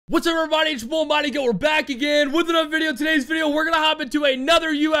What's up, everybody? It's Bull Mighty Go. We're back again with another video. Today's video, we're gonna hop into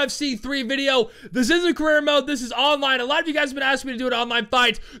another UFC 3 video. This isn't career mode, this is online. A lot of you guys have been asking me to do an online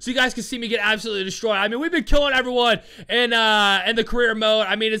fight so you guys can see me get absolutely destroyed. I mean, we've been killing everyone in the career mode.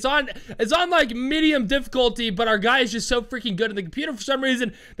 I mean, it's on like medium difficulty, but our guy is just so freaking good, and the computer for some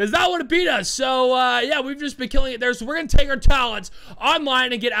reason does not want to beat us. So yeah, we've just been killing it there. So we're gonna take our talents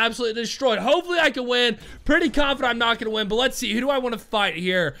online and get absolutely destroyed. Hopefully I can win. Pretty confident I'm not gonna win, but let's see. Who do I want to fight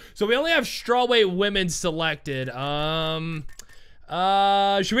here? So we only have strawweight women selected. Should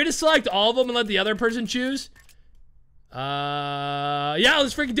we just select all of them and let the other person choose? Yeah,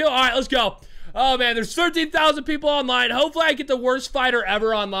 let's freaking do it. All right, let's go. Oh man, there's 13,000 people online. Hopefully I get the worst fighter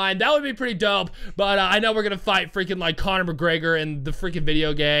ever online. That would be pretty dope. But I know we're gonna fight freaking like Conor McGregor in the freaking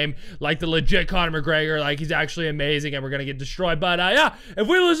video game, like the legit Conor McGregor. Like, he's actually amazing, and we're gonna get destroyed. But yeah, if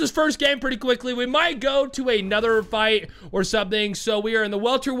we lose this first game pretty quickly, we might go to another fight or something. So we are in the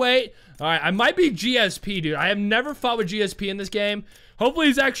welterweight. All right, I might be GSP, dude. I have never fought with GSP in this game. Hopefully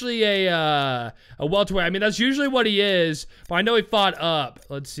he's actually a welterweight. I mean, that's usually what he is, but I know he fought up.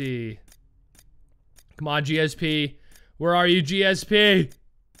 Let's see. Come on, GSP. Where are you, GSP?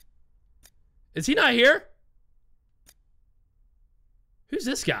 Is he not here? Who's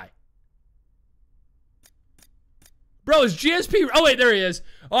this guy? Bro, is GSP... Oh, wait, there he is.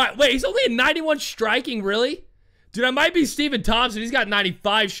 All right, wait, he's only at 91 striking, really? Dude, I might be Steven Thompson. He's got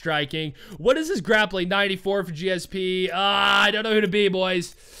 95 striking. What is his grappling? 94 for GSP. I don't know who to be,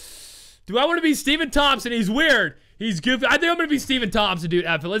 boys. Do I want to be Steven Thompson? He's weird. He's goofy. I think I'm going to be Steven Thompson, dude.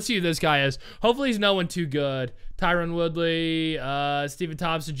 F it. Let's see who this guy is. Hopefully he's no one too good. Tyron Woodley, Steven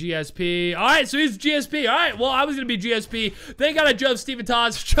Thompson, GSP. All right, so he's GSP. All right, well, I was going to be GSP. Thank God I chose Steven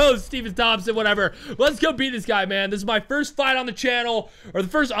Thompson, whatever. Let's go beat this guy, man. This is my first fight on the channel, or the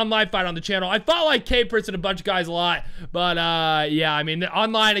first online fight on the channel. I fought like K-Prince and a bunch of guys a lot, but yeah, I mean,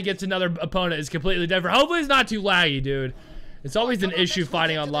 online against another opponent is completely different. Hopefully it's not too laggy, dude. It's always an issue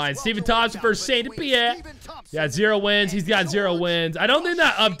fighting online. Steven Thompson versus Saint Pierre. Yeah, 0 wins. He's got 0 wins. I don't think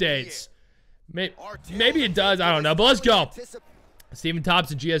that updates. Maybe it does. I don't know. But let's go. Steven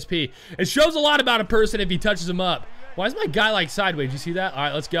Thompson, GSP. It shows a lot about a person if he touches him up. Why is my guy like sideways? You see that? All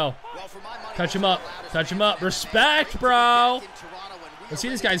right, let's go. Touch him up. Touch him up. Respect, bro. Let's see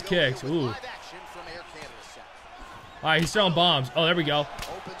this guy's kicks. Ooh. All right, he's throwing bombs. Oh, there we go.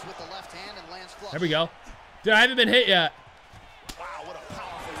 There we go. Dude, I haven't been hit yet.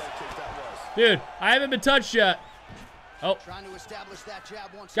 Dude, I haven't been touched yet. Oh.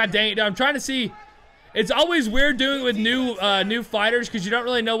 God dang it, dude. I'm trying to see. It's always weird doing it with new fighters because you don't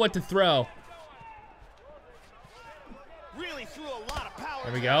really know what to throw.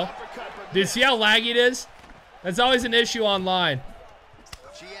 There we go. Dude, see how laggy it is? That's always an issue online.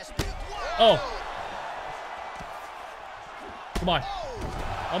 Oh. Come on.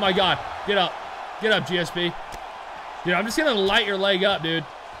 Oh my God. Get up. Get up, GSP. Dude, I'm just going to light your leg up, dude.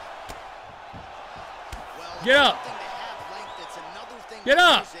 Get up. Get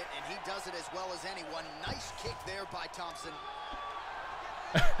up.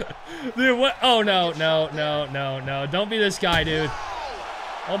 Dude, what? Oh, no. Don't be this guy, dude.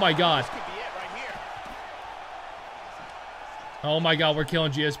 Oh, my God. Oh, my God. We're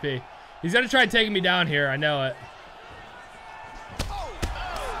killing GSP. He's going to try taking me down here. I know it.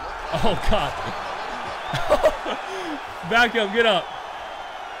 Oh, God. Back up. Get up.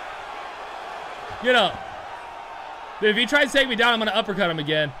 Get up. Dude, if he tries to take me down, I'm going to uppercut him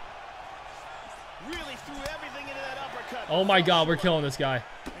again. Really threw everything into that uppercut. Oh my God, we're killing this guy.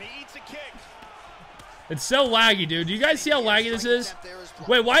 And he eats a kick. It's so laggy, dude. Do you guys see how laggy this is?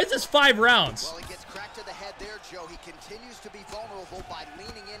 Wait, why is this 5 rounds? Well, he gets cracked to the head there, Joe. He continues to be vulnerable by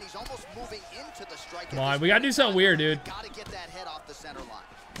leaning in. He's almost moving into the strike. Come on, we got to do something weird, dude. Got to get that head off the center line.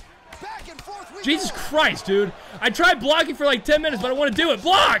 Back and forth Jesus Christ, dude. I tried blocking for like 10 minutes, but I want to do it.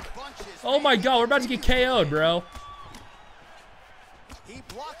 Block! Oh my God, we're about to get KO'd, bro.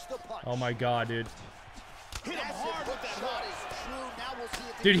 Oh my God, dude.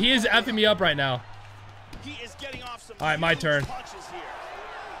 Dude, he is effing me up right now. All right, my turn.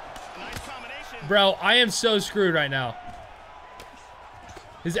 Bro, I am so screwed right now.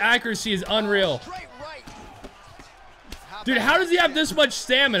 His accuracy is unreal. Dude, how does he have this much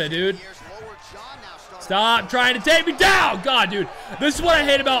stamina, dude? Stop trying to take me down! God, dude. This is what I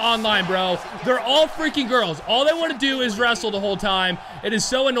hate about online, bro. They're all freaking girls. All they want to do is wrestle the whole time. It is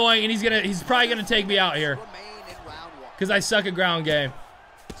so annoying, and he's probably gonna take me out here. Because I suck at ground game.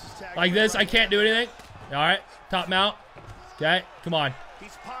 Like this, I can't do anything. Alright, top mount. Okay, come on.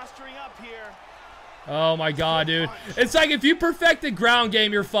 He's posturing up here. Oh my God, dude. It's like if you perfect the ground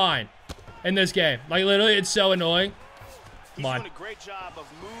game, you're fine. In this game. Like literally, it's so annoying. Come on. Doing a great job of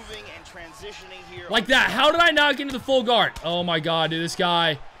moving and transitioning here. Like that. How did I not get into the full guard? Oh my god, dude. This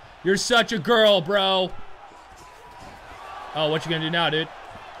guy. You're such a girl, bro. Oh, what you gonna do now, dude?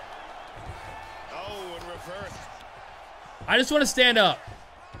 Oh, in reverse. I just want to stand up.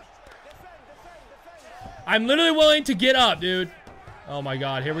 I'm literally willing to get up, dude. Oh my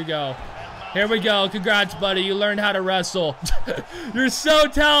god, here we go. Here we go. Congrats, buddy. You learned how to wrestle. You're so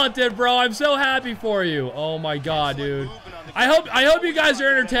talented, bro. I'm so happy for you. Oh my god, dude. I hope you guys are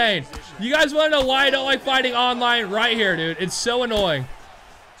entertained. You guys want to know why I don't like fighting online? Right here, dude. It's so annoying.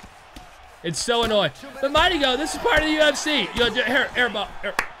 It's so annoying. But Mighty Go, this is part of the UFC. Yo, here.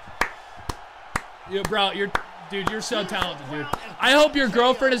 Yo, bro, dude, you're so talented, dude. I hope your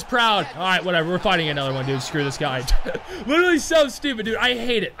girlfriend is proud. All right, whatever. We're fighting another one, dude. Screw this guy. Literally so stupid, dude. I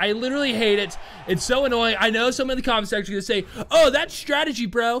hate it. I literally hate it. It's so annoying. I know some in the comment section are going to say, oh, that's strategy,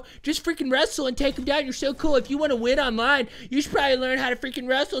 bro. Just freaking wrestle and take him down. You're so cool. If you want to win online, you should probably learn how to freaking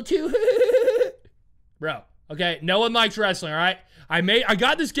wrestle, too. Bro, okay? No one likes wrestling, all right? I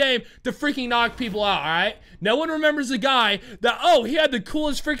got this game to freaking knock people out, all right? No one remembers the guy that, oh, he had the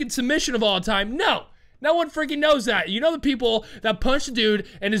coolest freaking submission of all time. No. No one freaking knows that. You know the people that punched the dude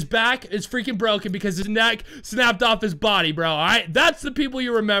and his back is freaking broken because his neck snapped off his body, bro, all right? That's the people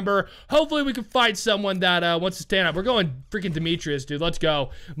you remember. Hopefully we can fight someone that wants to stand up. We're going freaking Demetrius, dude. Let's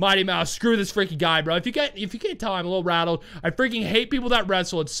go. Mighty Mouse, screw this freaking guy, bro. If you can't tell, I'm a little rattled. I freaking hate people that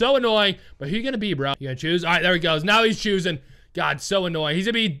wrestle. It's so annoying. But who you going to be, bro? You going to choose? All right, there he goes. Now he's choosing. God, so annoying. He's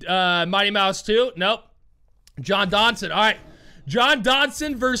going to be Mighty Mouse too? Nope. John Dodson. All right. John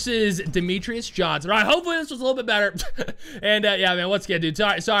Dodson versus Demetrius Johnson. All right, hopefully this was a little bit better. And, yeah, man, what's good, dude?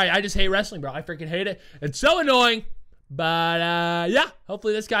 Sorry, I just hate wrestling, bro. I freaking hate it. It's so annoying. But, yeah,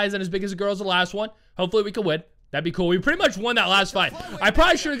 hopefully this guy isn't as big as the girl as the last one. Hopefully we can win. That'd be cool. We pretty much won that last fight. I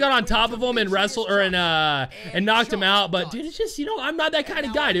probably should have got on top of him and wrestled and knocked him out. But dude, it's just, you know, I'm not that kind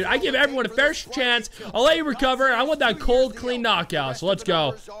of guy, dude. I give everyone a fair chance. I'll let you recover. I want that cold, clean knockout. So let's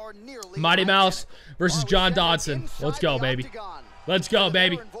go. Mighty Mouse versus John Dodson. Let's go, baby. Let's go,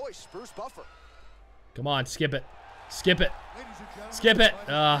 baby. Come on, skip it. Skip it. Skip it.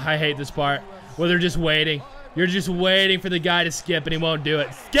 I hate this part. Where they're just waiting. You're just waiting for the guy to skip and he won't do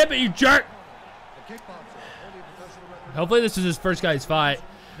it. Skip it, you jerk. Hopefully this is his first guy's fight.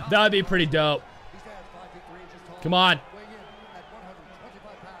 That would be pretty dope. Come on.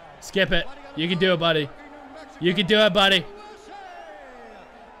 Skip it. You can do it, buddy. You can do it, buddy.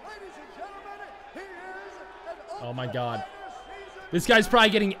 Oh, my God. This guy's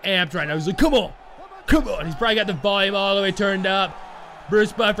probably getting amped right now. He's like, come on. Come on. He's probably got the volume all the way turned up.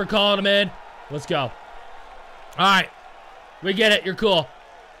 Bruce Buffer calling him in. Let's go. All right. We get it. You're cool.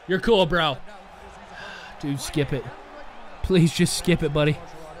 You're cool, bro. Dude, skip it. Please just skip it, buddy.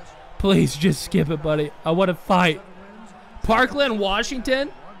 Please just skip it, buddy. I want to fight. Parkland,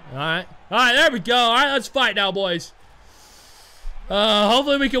 Washington. All right. All right, there we go. All right, let's fight now, boys.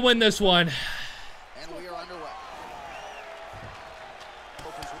 Hopefully we can win this one. And we are underway.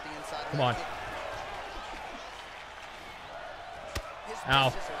 Come on.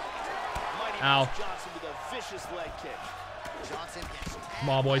 Ow. Ow. Come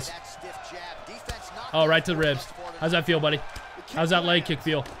on, boys. Oh, right to the ribs. How's that feel, buddy? How's that leg kick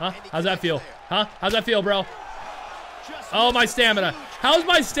feel? Huh? How's that feel? Huh? How's that feel, bro? Oh, my stamina. How's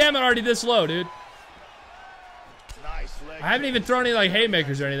my stamina already this low, dude? I haven't even thrown any, like,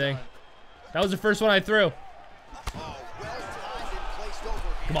 haymakers or anything. That was the first one I threw.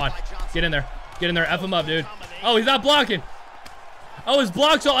 Come on. Get in there. Get in there. F him up, dude. Oh, he's not blocking. Oh, his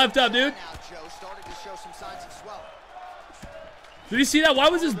block's all effed up, dude. Did you see that? Why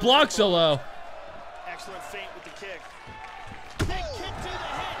was his block so low? Excellent feint with the kick.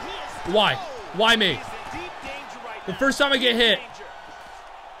 Why? Why me? The first time I get hit.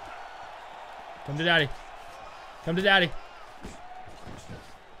 Come to daddy. Come to daddy.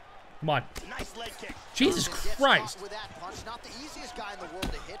 Come on. Jesus Christ.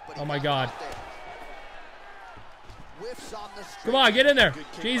 Oh my God. Come on, get in there.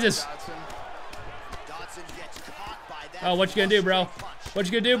 Jesus. Oh, what you gonna do, bro? What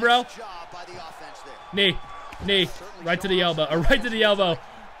you gonna do, bro? Knee. Knee. Right to the elbow. Or right to the elbow.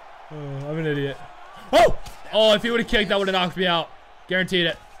 Oh, I'm an idiot. Oh! Oh, if he would have kicked, that would have knocked me out. Guaranteed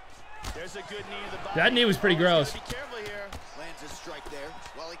it. That knee was pretty gross.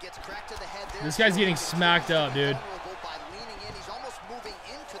 This guy's getting smacked up, dude.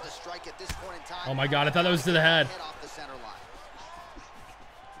 Oh my God, I thought that was to the head.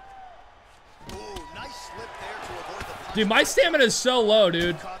 Dude, my stamina is so low,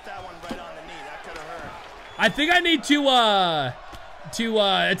 dude. I think I need to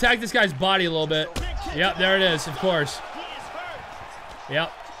attack this guy's body a little bit. Yep, there it is, of course.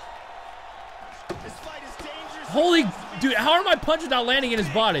 Yep. This fight is dangerous. Holy, dude, how are my punches not landing in his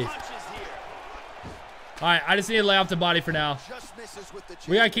body? Punches here. All right, I just need to lay off the body for now. Just misses with the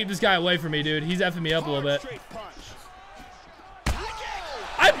We gotta keep this guy away from me, dude. He's effing me up a little bit. Straight punch.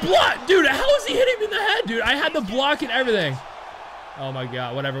 I blocked, dude. How is he hitting me in the head, dude? I had the block and everything. Oh my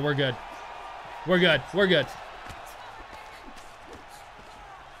God, whatever. We're good. We're good. We're good.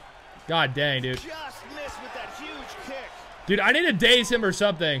 God dang, dude. Just missed with that huge kick. Dude, I need to daze him or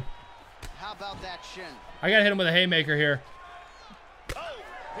something. How about that shin? I gotta hit him with a haymaker here. Oh,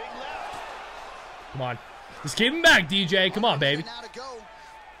 big left. Come on. Just keep him back, DJ. Come on, baby. Now to go.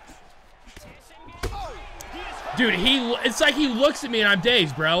 Dude, it's like he looks at me and I'm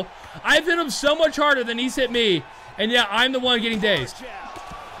dazed, bro. I've hit him so much harder than he's hit me, and yeah, I'm the one getting dazed.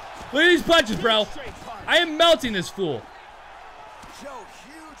 Look at these punches, bro. I am melting this fool.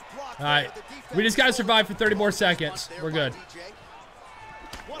 All right, we just gotta survive for 30 more seconds. We're good.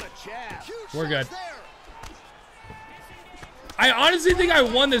 What a jab. We're good. I honestly think I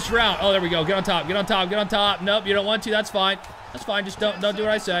won this round. Oh, there we go. Get on top. Get on top. Get on top. Nope, you don't want to. That's fine. That's fine. Just don't do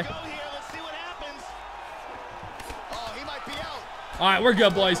what I say. Go here. Let's see what happens. Oh, he might be out. All right, we're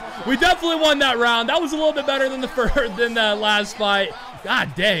good, boys. We definitely won that round. That was a little bit better than the last fight.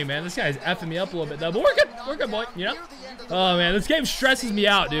 God dang, man, this guy's effing me up a little bit though. But we're good. We're good, boy. You know. Oh man, this game stresses me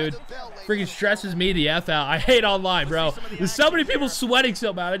out, dude. Freaking stresses me the F out. I hate online, bro. There's so many people sweating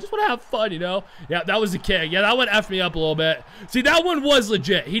so bad. I just want to have fun, you know? Yeah, that was a kick. Yeah, that one effed me up a little bit. See, that one was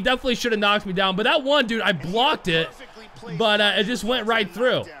legit. He definitely should have knocked me down. But that one, dude, I blocked it. But it just went right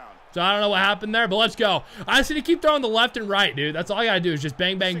through. So I don't know what happened there, but let's go. I just need to keep throwing the left and right, dude. That's all I got to do is just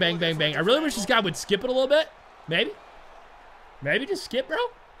bang, bang, bang, bang, bang. I really wish this guy would skip it a little bit. Maybe. Maybe just skip, bro.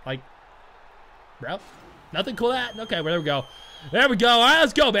 Like, bro. Nothing cool that. Okay, well, there we go. There we go. All right,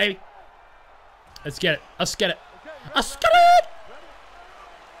 let's go, baby. Let's get it. Let's get it. Let's get it.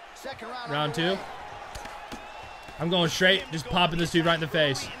 Second Round two. I'm going straight, just popping this dude right in the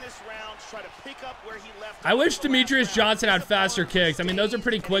face. I wish Demetrius Johnson had faster kicks. I mean, those are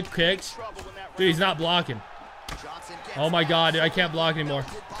pretty quick kicks. Dude, he's not blocking. Oh my God, dude, I can't block anymore.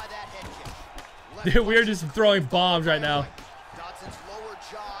 Dude, we're just throwing bombs right now.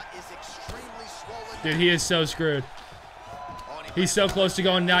 Dude, he is so screwed. He's so close to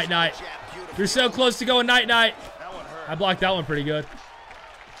going night-night. You're so close to going night-night. I blocked that one pretty good.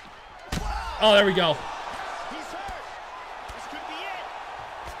 Oh, there we go.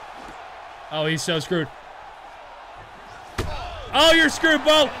 Oh, he's so screwed. Oh, you're screwed,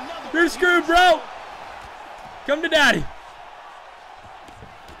 bro. You're screwed, bro. Come to daddy.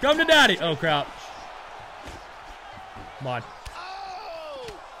 Come to daddy. Oh, crap. Come on.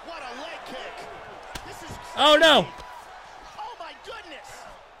 Oh, no. Oh, my goodness.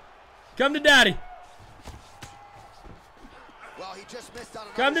 Come to daddy. Well, he just missed on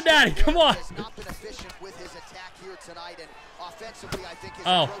Come to daddy. Come on. Has not been efficient with his attack here tonight, and offensively, I think his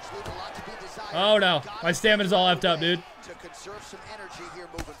Oh. approach leaves a lot to be desired. Oh, no. My stamina's all effed up, dude. To conserve some energy here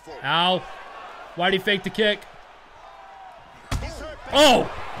moving forward. Ow. Why'd he fake the kick? Oh.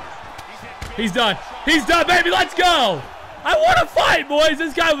 He's done. He's done, baby. Let's go. I want to fight, boys.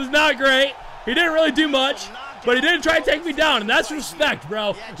 This guy was not great. He didn't really do much, but he didn't try to take me down, and that's respect,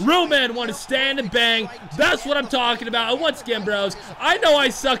 bro. Real men want to stand and bang. That's what I'm talking about. And once again, bros, I know I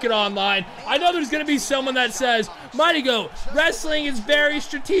suck at online. I know there's going to be someone that says, Mighty Goat, wrestling is very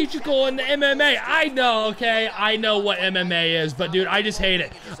strategical in the MMA. I know, okay? I know what MMA is, but, dude, I just hate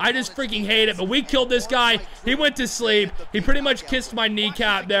it. I just freaking hate it. But we killed this guy. He went to sleep. He pretty much kissed my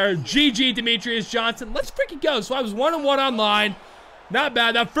kneecap there. GG, Demetrius Johnson. Let's freaking go. So I was 1-1 online. Not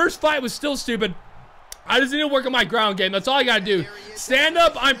bad. That first fight was still stupid. I just need to work on my ground game. That's all I gotta do. Stand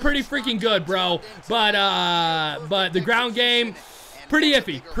up, I'm pretty freaking good, bro. But the ground game, pretty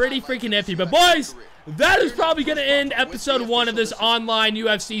iffy. Pretty freaking iffy. But boys, that is probably gonna end episode 1 of this online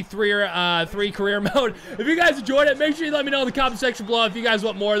UFC 3 career mode. If you guys enjoyed it, make sure you let me know in the comment section below if you guys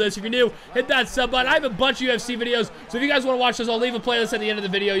want more of this. If you're new, hit that sub button. I have a bunch of UFC videos, so if you guys want to watch those, I'll leave a playlist at the end of the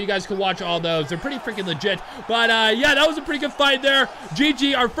video. You guys can watch all those. They're pretty freaking legit. But yeah, that was a pretty good fight there.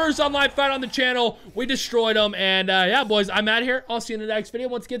 GG, our first online fight on the channel. We destroyed them. And yeah, boys, I'm out of here. I'll see you in the next video.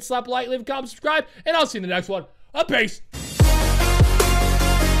 Once again, slap a like, leave a comment, subscribe, and I'll see you in the next one. Peace.